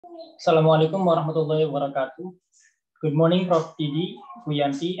Assalamualaikum warahmatullahi wabarakatuh. Good morning, Prof. Didi,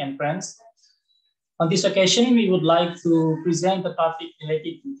 Kuyanti, and friends. On this occasion, we would like to present the topic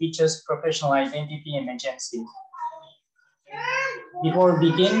related to teachers' professional identity and agency. Before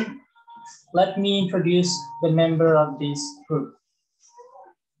we begin, let me introduce the member of this group.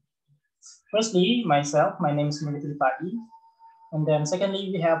 Firstly, myself, my name is Militul Padi. And then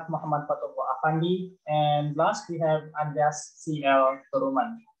secondly, we have Muhammad Fatullah Afandi. And last, we have Andreas C.L.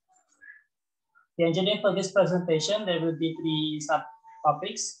 Turuman. The agenda for this presentation, there will be three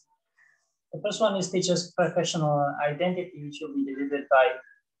subtopics. The first one is teachers' professional identity, which will be delivered by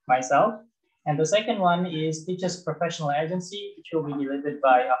myself. And the second one is teachers' professional agency, which will be delivered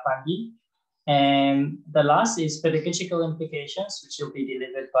by Afandi. And the last is pedagogical implications, which will be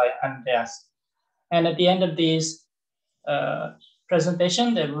delivered by Andreas. And at the end of this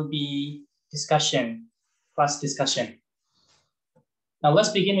presentation, there will be class discussion. Now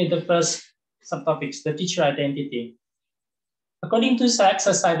let's begin with the first subtopics, the teacher identity. According to SAC,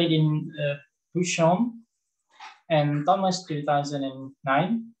 cited in Bushom and Thomas 2009,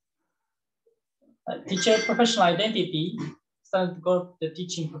 teacher professional identity stands for the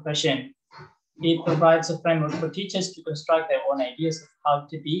teaching profession. It provides a framework for teachers to construct their own ideas of how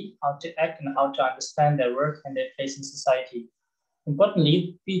to be, how to act, and how to understand their work and their place in society.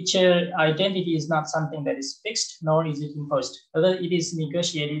 Importantly, teacher identity is not something that is fixed, nor is it imposed. Rather, it is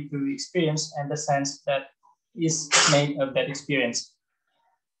negotiated through experience and the sense that is made of that experience.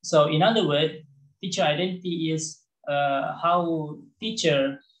 So in other words, teacher identity is how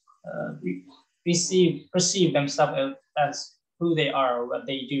teachers perceive themselves as who they are or what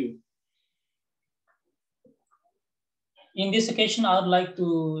they do. In this occasion, I would like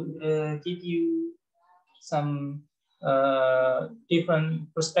to give you some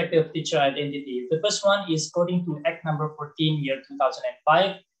different perspective of teacher identity. The first one is according to Act number 14, year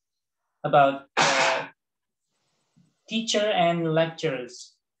 2005, about teacher and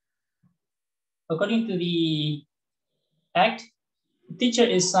lecturers. According to the Act, teacher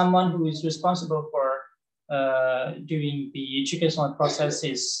is someone who is responsible for doing the educational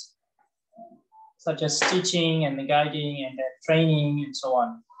processes, such as teaching and the guiding and the training and so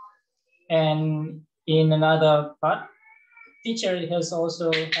on. And in another part, teacher has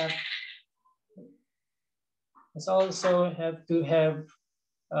also have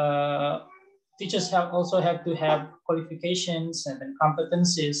teachers also have to have qualifications and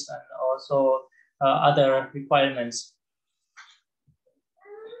competencies and also other requirements.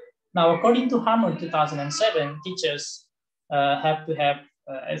 Now, according to Hammer 2007, teachers have to have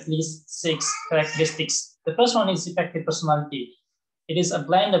at least 6 characteristics. The first one is effective personality. It is a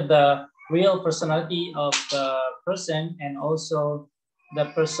blend of the real personality of the person and also the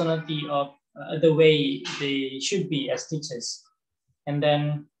personality of the way they should be as teachers. And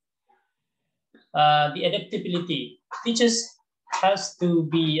then the adaptability. Teachers has to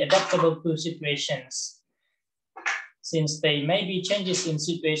be adaptable to situations, since there may be changes in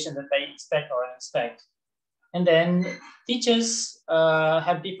situations that they expect or unexpect. And then teachers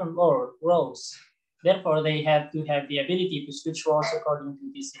have different roles. Therefore, they have to have the ability to switch roles according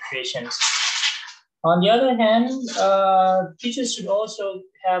to these situations. On the other hand, teachers should also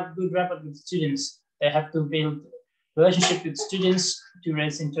have good rapport with students. They have to build relationship with students to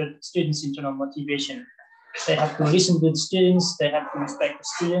raise students' internal motivation. They have to listen to the students. They have to respect the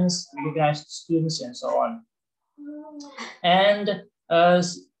students, recognize the students, and so on. And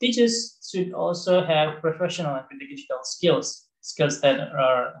teachers should also have professional and pedagogical skills that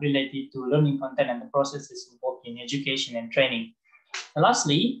are related to learning content and the processes involved in education and training. And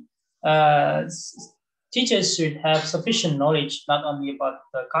lastly, teachers should have sufficient knowledge, not only about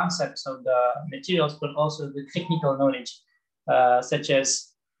the concepts of the materials, but also the technical knowledge, such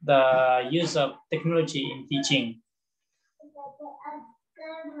as the use of technology in teaching.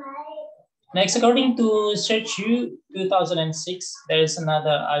 Next, according to Sercu 2006, there is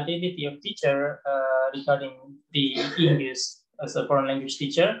another identity of teacher regarding the English as a foreign language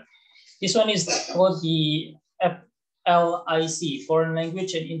teacher. This one is called the FLIC, Foreign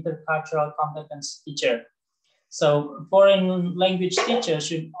Language and Intercultural Competence Teacher. So foreign language teacher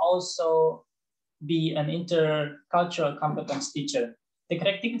should also be an intercultural competence teacher. The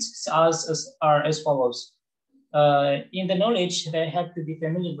characteristics are as follows. In the knowledge, they have to be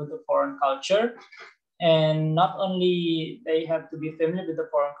familiar with the foreign culture, and not only they have to be familiar with the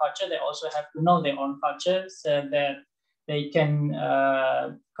foreign culture, they also have to know their own culture so that they can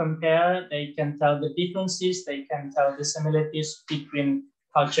compare, they can tell the differences, they can tell the similarities between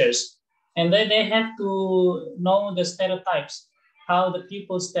cultures. And then they have to know the stereotypes, how the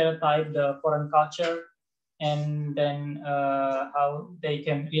people stereotype the foreign culture, and then how they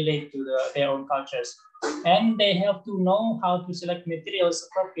can relate to their own cultures. And they have to know how to select materials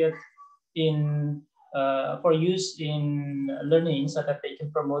appropriate in for use in learning so that they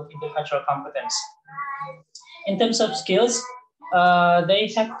can promote intercultural competence. In terms of skills,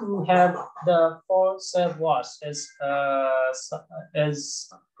 they have to have the 4 savoirs as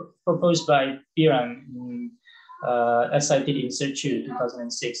proposed by Piran, as cited in Sercu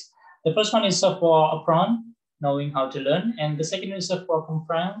 2006. The first one is savoir apprendre, knowing how to learn, and the second is savoir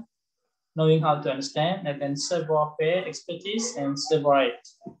comprendre, knowing how to understand, and then savoir faire, expertise, and savoir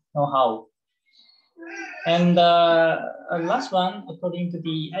être, know-how. And last one, according to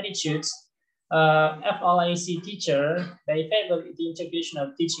the attitudes, FLAC teacher, they favor the integration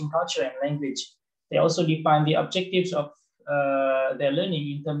of teaching culture and language. They also define the objectives of their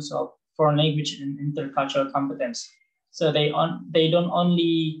learning in terms of foreign language and intercultural competence. So they don't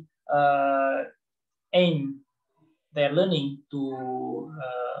only aim their learning to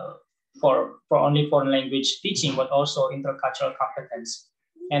for only foreign language teaching, but also intercultural competence.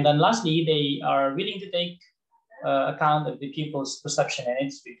 And then lastly, they are willing to take account of the pupil's perception and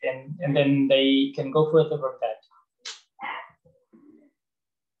experience, and then they can go further from that.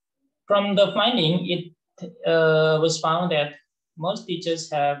 From the finding, it was found that most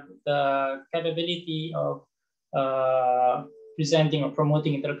teachers have the capability of presenting or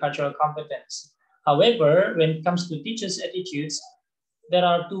promoting intercultural competence. However, when it comes to teachers' attitudes, there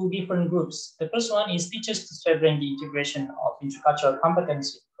are 2 different groups. The first one is teachers favoring the integration of intercultural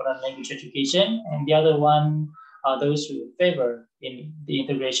competence in foreign language education, and the other one are those who favor in the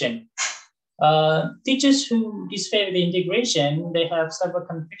integration. Teachers who disfavor the integration, they have several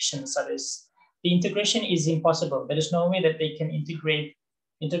convictions, such as the integration is impossible. There is no way that they can integrate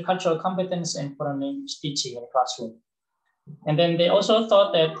intercultural competence and foreign language teaching in a classroom. And then they also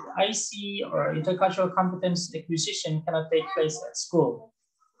thought that IC or intercultural competence acquisition cannot take place at school.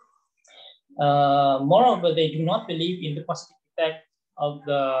 Moreover, they do not believe in the positive effect of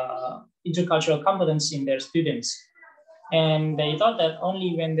the intercultural competence in their students. And they thought that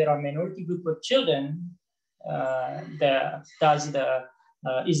only when there are minority group of children,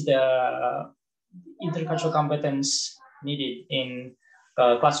 is the intercultural competence needed in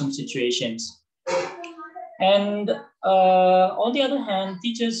classroom situations. And on the other hand,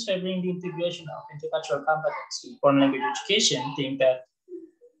 teachers favoring the integration of intercultural competence in foreign language education think that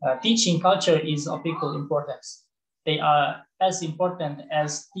teaching culture is of equal importance. They are as important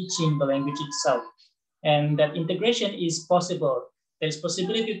as teaching the language itself, and that integration is possible. There's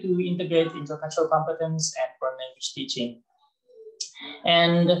possibility to integrate intercultural competence and foreign language teaching.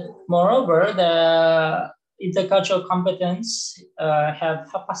 And moreover, the intercultural competence have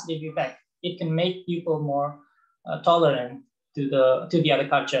a positive effect. It can make people more tolerant to the other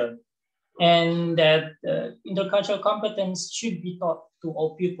culture, and that intercultural competence should be taught to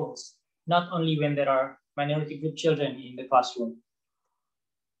all pupils, not only when there are minority group children in the classroom.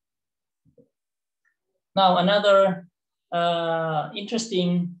 Now, another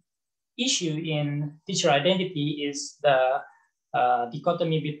interesting issue in teacher identity is the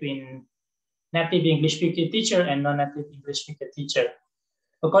dichotomy between native English speaking teacher and non-native English speaking teacher.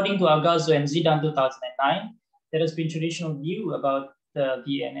 According to Alghazo and Zidane 2009, there has been traditional view about the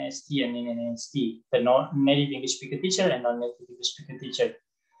NST and NNST, the native English speaker teacher and non-native English speaker teacher.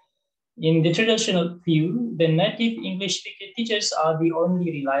 In the traditional view, the native English speaker teachers are the only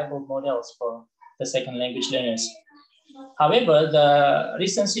reliable models for the second language learners. However, the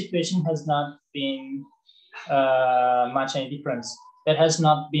recent situation has not been much any difference. There has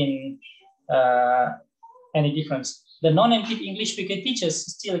not been any difference. The non-native English speaker teachers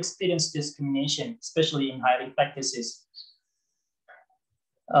still experience discrimination, especially in hiring practices.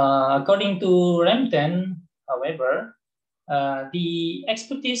 According to Remten, however, the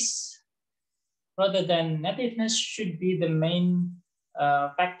expertise rather than nativeness should be the main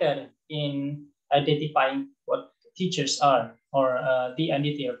factor in identifying what teachers are, or the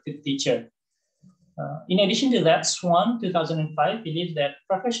identity of the teacher. In addition to that, Swan 2005 believes that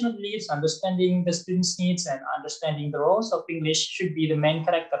professional beliefs, understanding the students' needs, and understanding the roles of English should be the main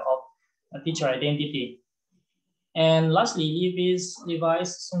character of a teacher identity. And lastly,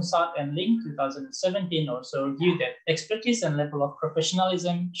 Levi's, Sunsat, and Ling 2017 also argued that expertise and level of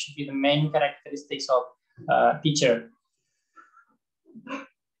professionalism should be the main characteristics of a teacher.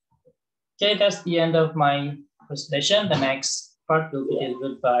 Okay, that's the end of my presentation. The next part will be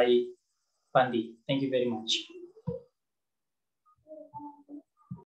delivered by Pandi. Thank you very much.